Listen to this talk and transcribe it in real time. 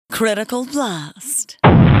Critical Blast,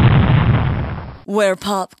 where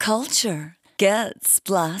pop culture gets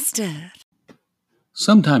blasted.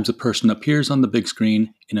 Sometimes a person appears on the big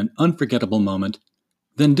screen in an unforgettable moment,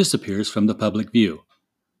 then disappears from the public view.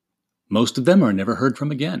 Most of them are never heard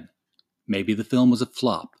from again. Maybe the film was a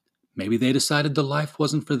flop. Maybe they decided the life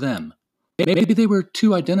wasn't for them. Maybe they were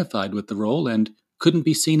too identified with the role and couldn't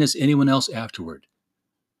be seen as anyone else afterward.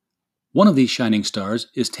 One of these shining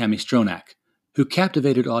stars is Tammy Stronach, who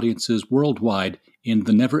captivated audiences worldwide in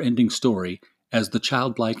The Never-Ending Story as the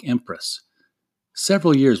childlike Empress.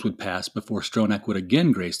 Several years would pass before Stronach would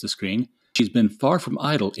again grace the screen. She's been far from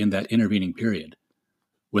idle in that intervening period.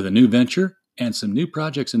 With a new venture and some new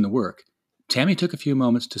projects in the work, Tammy took a few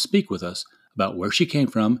moments to speak with us about where she came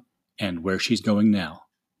from and where she's going now.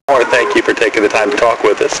 I want to thank you for taking the time to talk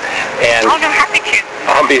with us. And oh, no, happy to.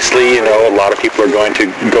 Obviously, a lot of people are going to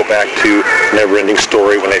go back to Never-Ending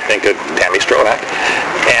Story when they think of Tammy Stronach.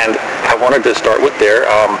 And I wanted to start with there,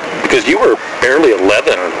 because you were barely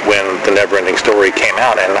 11 when The Never-Ending Story came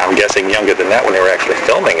out, and I'm guessing younger than that when they were actually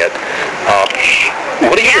filming it.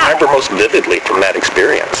 What do you remember most vividly from that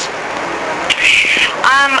experience?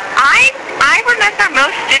 I remember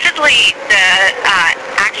most vividly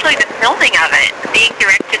the filming of it, being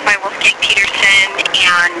directed by Wolfgang Peterson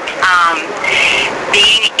and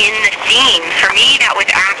being in the scene. For me, that was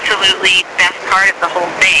absolutely the best part of the whole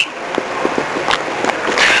thing.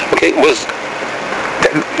 Okay,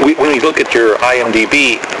 when you look at your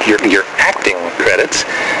IMDb, your acting credits,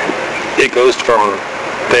 it goes from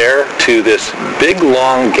there to this big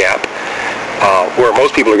long gap. Where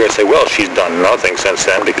most people are going to say, well, she's done nothing since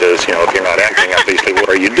then because, if you're not acting, obviously, what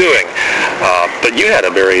are you doing? But you had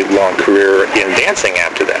a very long career in dancing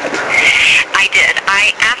after that. I did.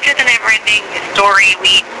 After The Never-Ending Story,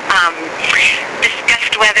 we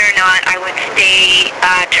discussed whether or not I would stay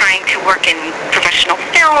trying to work in professional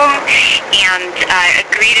film, and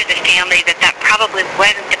agreed as a family that probably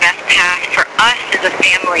wasn't the best path for us as a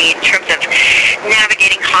family in terms of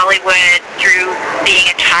navigating Hollywood through being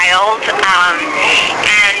a child.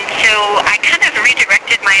 And so I kind of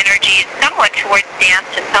redirected my energy somewhat towards dance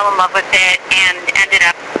and fell in love with it, and ended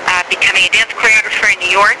up becoming a dance choreographer in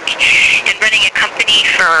New York and running a company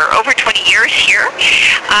for over 20 years here,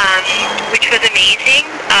 which was amazing.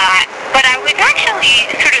 But I was actually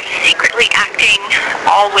sort of secretly acting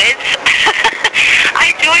always.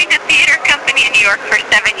 I joined a theater company in New York for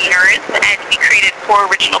 7 years, and we created 4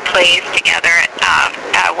 original plays together at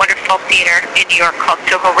a wonderful theater in New York called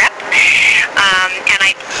Soho Rep. And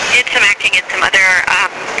I did some acting in some other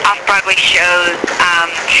off-Broadway shows.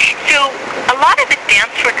 So a lot of the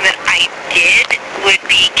dance work that I did would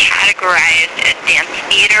be categorized as dance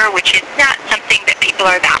theater, which is not something that people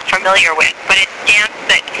are that familiar with, but it's dance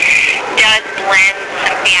that does blend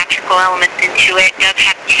some theatrical elements into it, does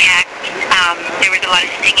have text. There was a lot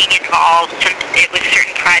of singing involved with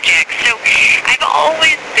certain projects. So I've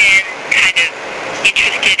always been kind of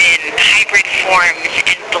interested in hybrid forms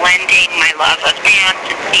and blending my love of dance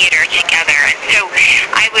and theater together. And so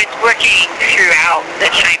I was working throughout the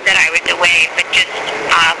time that I was away, but just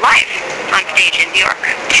live on stage in New York.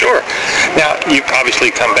 Sure. Now, you've obviously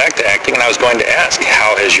come back to acting, and I was going to ask,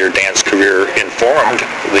 how has your dance career informed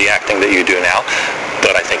the acting that you do now?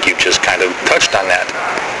 But I think you just kind of touched on that.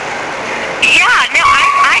 Yeah, no,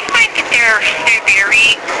 I find that they're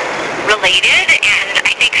very related, and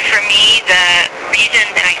I think for me, the reason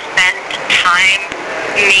that I spend time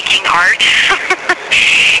making art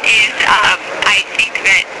is I think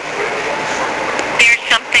that there's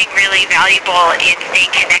something really valuable in staying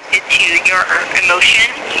connected to your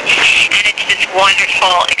emotions, and it's this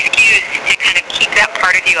wonderful excuse to kind of keep that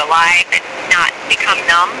part of you alive and not become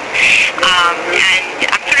numb. And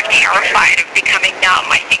I'm sort of terrified of becoming numb.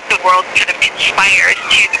 I think the world kind of conspires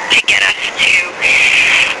to get us to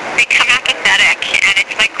become apathetic, and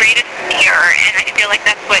it's my greatest fear, and I feel like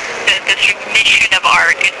that's what the sort of mission of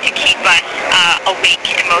art is, to keep us awake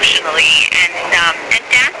emotionally. And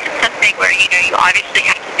dance is something where, you obviously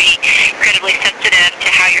have to be incredibly sensitive to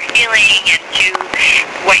how you're feeling and to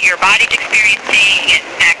what your body's experiencing, and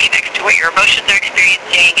that connects to what your emotions are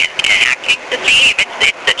experiencing, and acting's the same.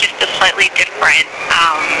 It's just a slightly different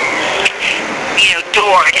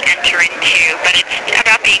door to enter into, but it's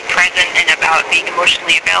about being present and about being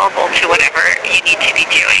emotionally available to whatever you need to be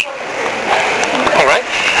doing. All right.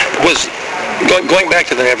 Going back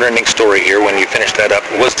to The Never-Ending Story here, when you finished that up,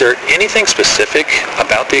 was there anything specific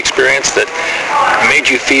about the experience that made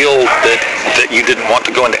you feel that you didn't want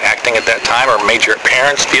to go into acting at that time, or made your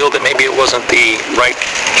parents feel that maybe it wasn't the right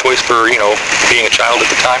choice for, being a child at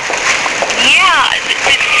the time? Yeah, the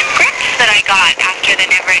scripts that I got after the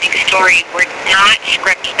Never-Ending Story were not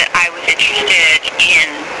scripts that I was interested in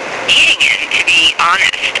being in, to be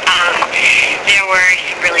honest. There were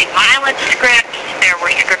some really violent scripts. There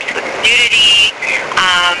were scripts with nudity.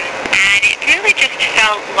 And it really just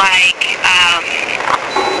felt like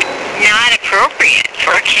not appropriate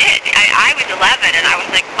for a kid. I was 11 and I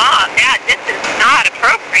was like, Mom, Dad, this is not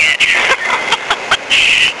appropriate.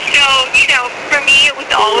 So, for me it was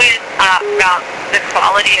always about the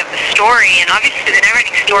quality of the story, and obviously the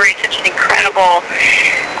Never-Ending Story is such an incredible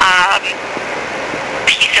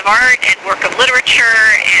piece of art and work of literature,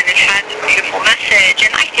 and it has a beautiful message.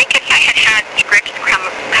 And I think if I had had scripts come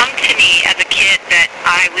to me as a kid that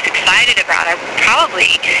I was excited about, I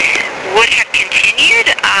probably would have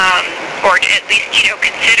continued, or at least,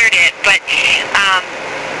 considered it. But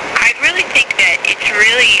I really think that it's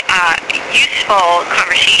really useful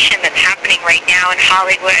conversation that's happening right now in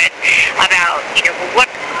Hollywood about,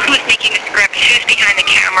 who's making the scripts, who's behind the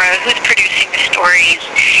camera, who's producing the stories,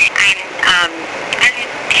 and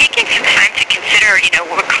taking some time to consider,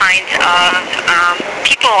 what kinds of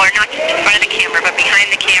people are not just in front of the camera, but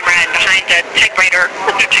behind the camera and behind the typewriter.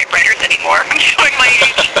 There's no typewriters anymore. I'm showing my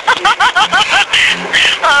age.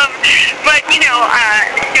 But,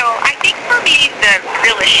 I think for me the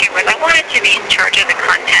real issue was I wanted to be in charge of the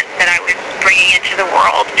content that I was bringing into the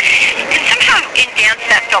world. And somehow in dance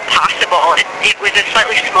that felt possible. It was a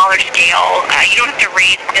slightly smaller scale. You don't have to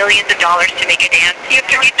raise millions of dollars to make a dance. You have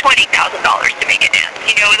to raise $20,000 to make a dance.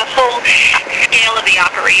 The whole scale of the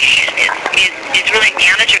operation is really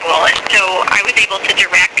manageable. And so I was able to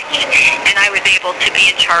direct, and I was able to be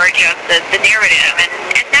in charge of the narrative. And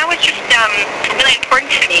that was just really important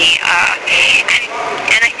to me.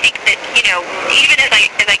 And I think that, even as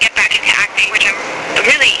I get back into acting, which I'm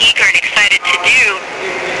really eager and excited to do,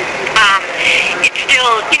 it's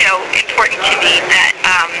still, important to me that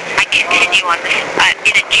I continue on this,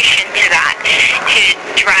 in addition to that, to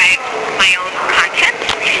drive my own content,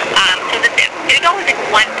 so that there's always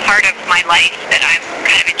one part of my life that I'm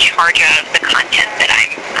kind of in charge of the content that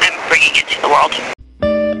I'm bringing into the world.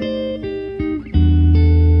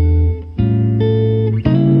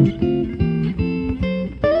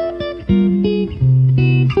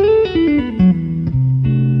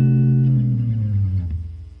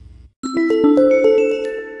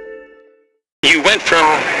 You went from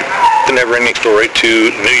the Never-Ending Story to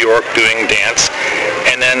New York doing dance,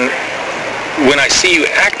 and then when I see you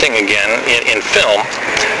acting again in film,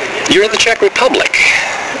 you're in the Czech Republic.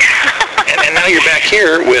 and now you're back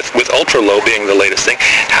here with Ultra Low being the latest thing.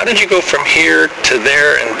 How did you go from here to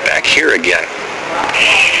there and back here again?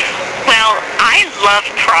 Well, I love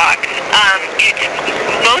Prague. It's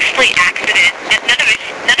mostly accident.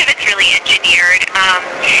 None of it's really engineered.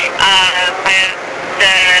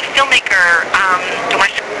 The filmmaker, Tomáš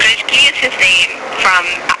Křečký is his name, from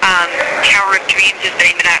Tower of Dreams is the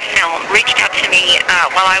name of that film, reached out to me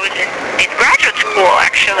while I was in graduate school,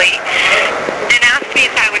 actually, and asked me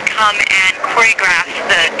if I would come and choreograph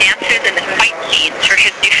the dances and the fight scenes for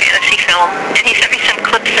his new fantasy film. And he sent me some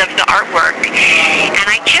clips of the artwork, and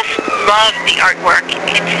I just love the artwork.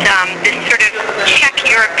 It's this sort of Czech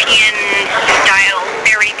European style,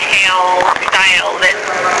 fairy tale style that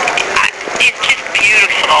is just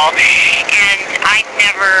beautiful. And I'd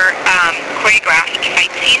never choreographed fight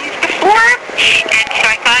scenes before, and so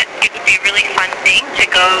I thought it would be a really fun thing to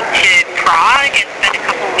go to Prague and spend a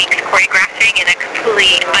couple weeks choreographing in a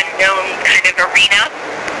completely unknown kind of arena.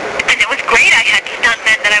 And it was great. I had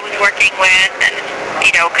stuntmen that I was working with, and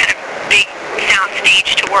kind of big sound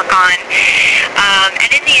stage to work on. And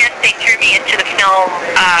in the end, they threw me into the film,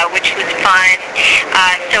 which was fun.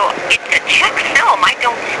 So it's a Czech film. I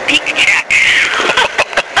don't speak Czech.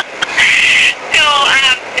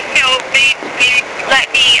 So they let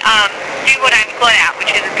me do what I'm good at,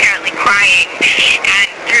 which is apparently crying, and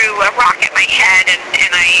threw a rock at my head,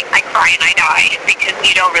 and I cry and I die, because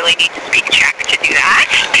you don't really need to speak Czech to do that.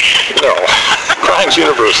 No, crying's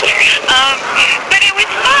universal. But it was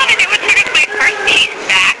fun, and it was sort of my first taste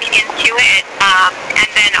back into it. And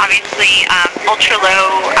then obviously Ultra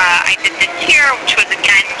Low, I did this year, which was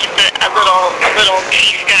again just a little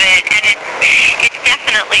taste of it, and it's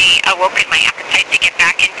definitely awoken my appetite to get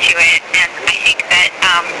back into it. And I think that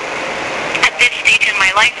at this stage in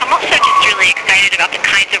my life, I'm also just really excited about the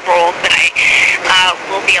kinds of roles that I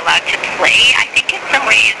will be allowed to play. I think in some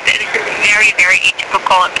ways this is very, very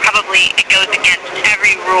atypical, and probably it goes against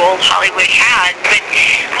every rule Hollywood has, but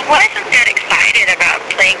I wasn't that excited about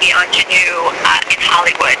playing the ingenue in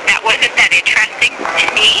Hollywood. That wasn't that interesting to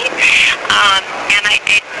me, and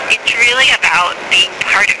it's really about about being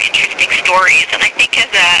part of interesting stories. And I think as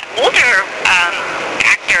an older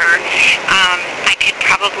actor, I could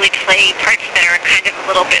probably play parts that are kind of a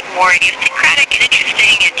little bit more idiosyncratic and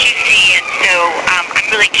interesting and juicy. And so I'm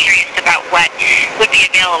really curious about what would be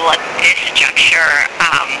available at this juncture.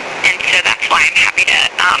 And so that's why I'm happy to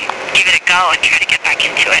give it a go and try to get back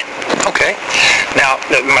into it. Okay. Now,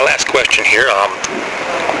 my last question here.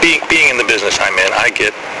 Being in the business I'm in, I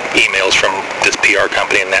get emails from this PR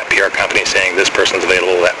company and that PR company saying this person's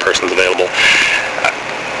available, that person's available.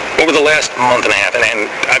 Over the last month and a half, and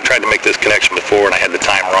I've tried to make this connection before, and I had the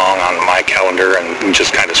time wrong on my calendar and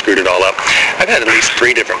just kind of screwed it all up. I've had at least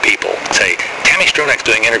 3 different people say, Tammy Stronach's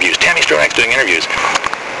doing interviews, Tammy Stronach's doing interviews.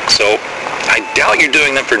 So I doubt you're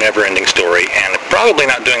doing them for Neverending Story, and probably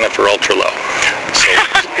not doing them for Ultra Low.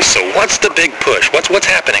 So what's the big push? What's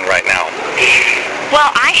happening right now? Well,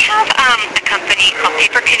 I have a company called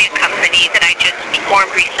Paper Canoe Company that I just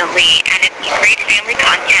formed recently, and it's great family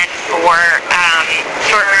content for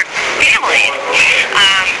families.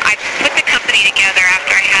 I put the company together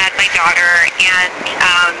after I had my daughter, and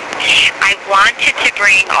I wanted to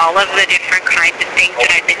bring all of the different kinds of things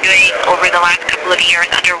that I've been doing over the last couple of years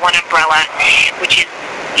under one umbrella, which is,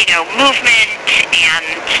 movement and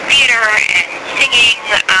theater and singing,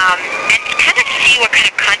 and kind of see what kind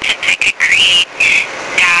of content I could create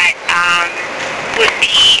that would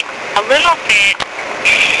be a little bit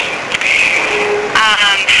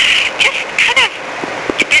just kind of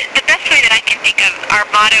the best way that I can think of. Our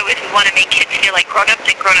motto is we want to make kids feel like grown-ups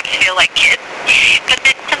and grown-ups feel like kids, but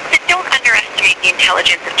that don't underestimate the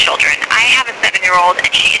intelligence of children. I have a 7-year-old,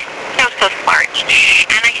 and she is so smart,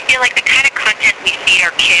 and I feel like the kind of content we feed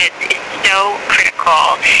our kids is so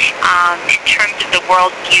critical in terms of the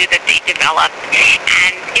worldview that they develop,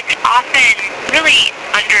 and it's often really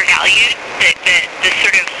undervalued, the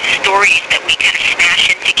sort of stories that we kind of smash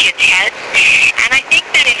into kids' heads. And I think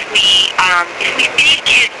that if we feed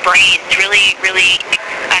kids' brains really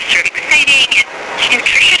sort of exciting and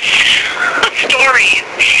nutritious stories,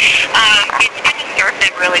 it's going to serve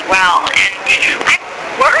them really well. And I'm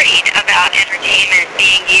worried about entertainment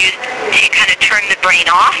being used to kind of turn the brain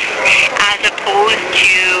off as opposed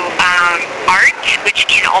to art, which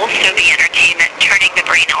can also be entertainment, turning the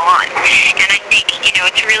brain on. And I think,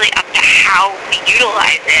 it's really up to how we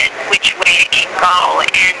utilize it, which way it can go.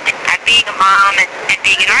 And being a mom and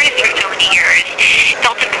being an artist for so many years, it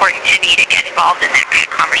felt important to me to get involved in that kind of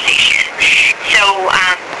conversation. So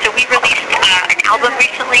we released an album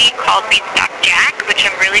recently called Beanstalk Jack, which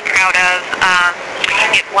I'm really proud of.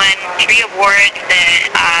 It won 3 awards, the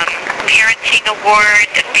Parenting Award,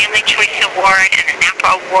 the Family Choice Award, and the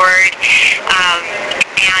NAPA Award.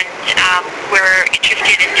 And we're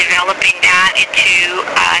interested in developing that into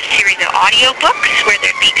a series of audiobooks where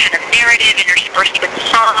there'd be kind of narrative interspersed with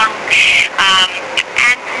song.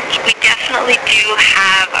 And we definitely do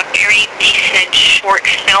have a very decent short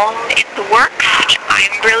film in the works, which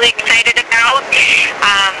I'm really excited about.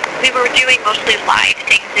 We were doing mostly live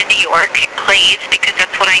things in New York, plays, because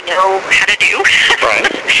that's what I know how to do. Right.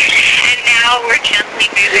 And now we're gently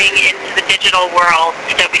moving into the digital world.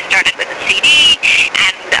 So we started with a CD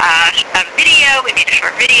and a video. We made a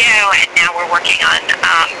short video, and now we're working on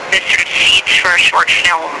the sort of seeds for a short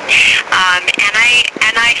film.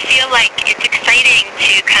 And I feel like it's exciting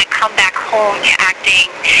to kind of come back home to acting,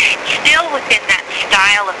 still within that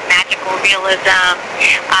style of magical realism,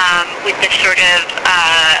 with the sort of,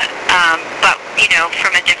 but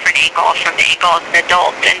from a different angle, from the angle of an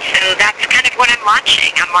adult. And so that's kind of what I'm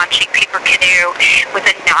launching. I'm launching Paper Canoe with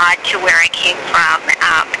a nod to where I came from,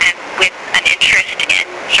 and with an interest in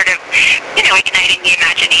sort of, igniting the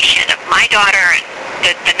imagination of my daughter and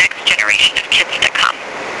the next generation of kids to come.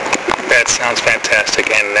 That sounds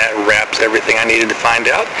fantastic, and that wraps everything I needed to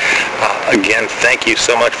find out. Again, thank you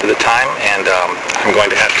so much for the time, and I'm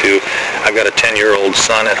going to I've got a 10-year-old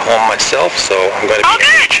son at home myself, so I'm going to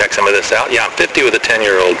check some of this out. Yeah, I'm 50 with a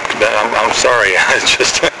 10-year-old. I'm sorry. It's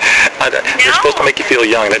just, they're supposed to make you feel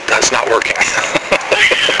young. That's not working.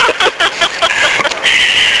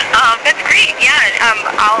 That's great. Yeah,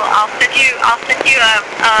 I'll send you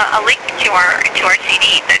a link to our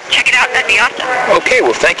CD. Check it out. That'd be awesome. Okay.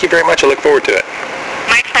 Well, thank you very much. I look forward to it.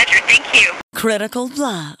 My pleasure. Thank you. Critical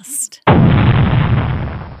Blast,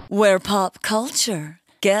 where pop culture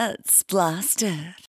gets blasted.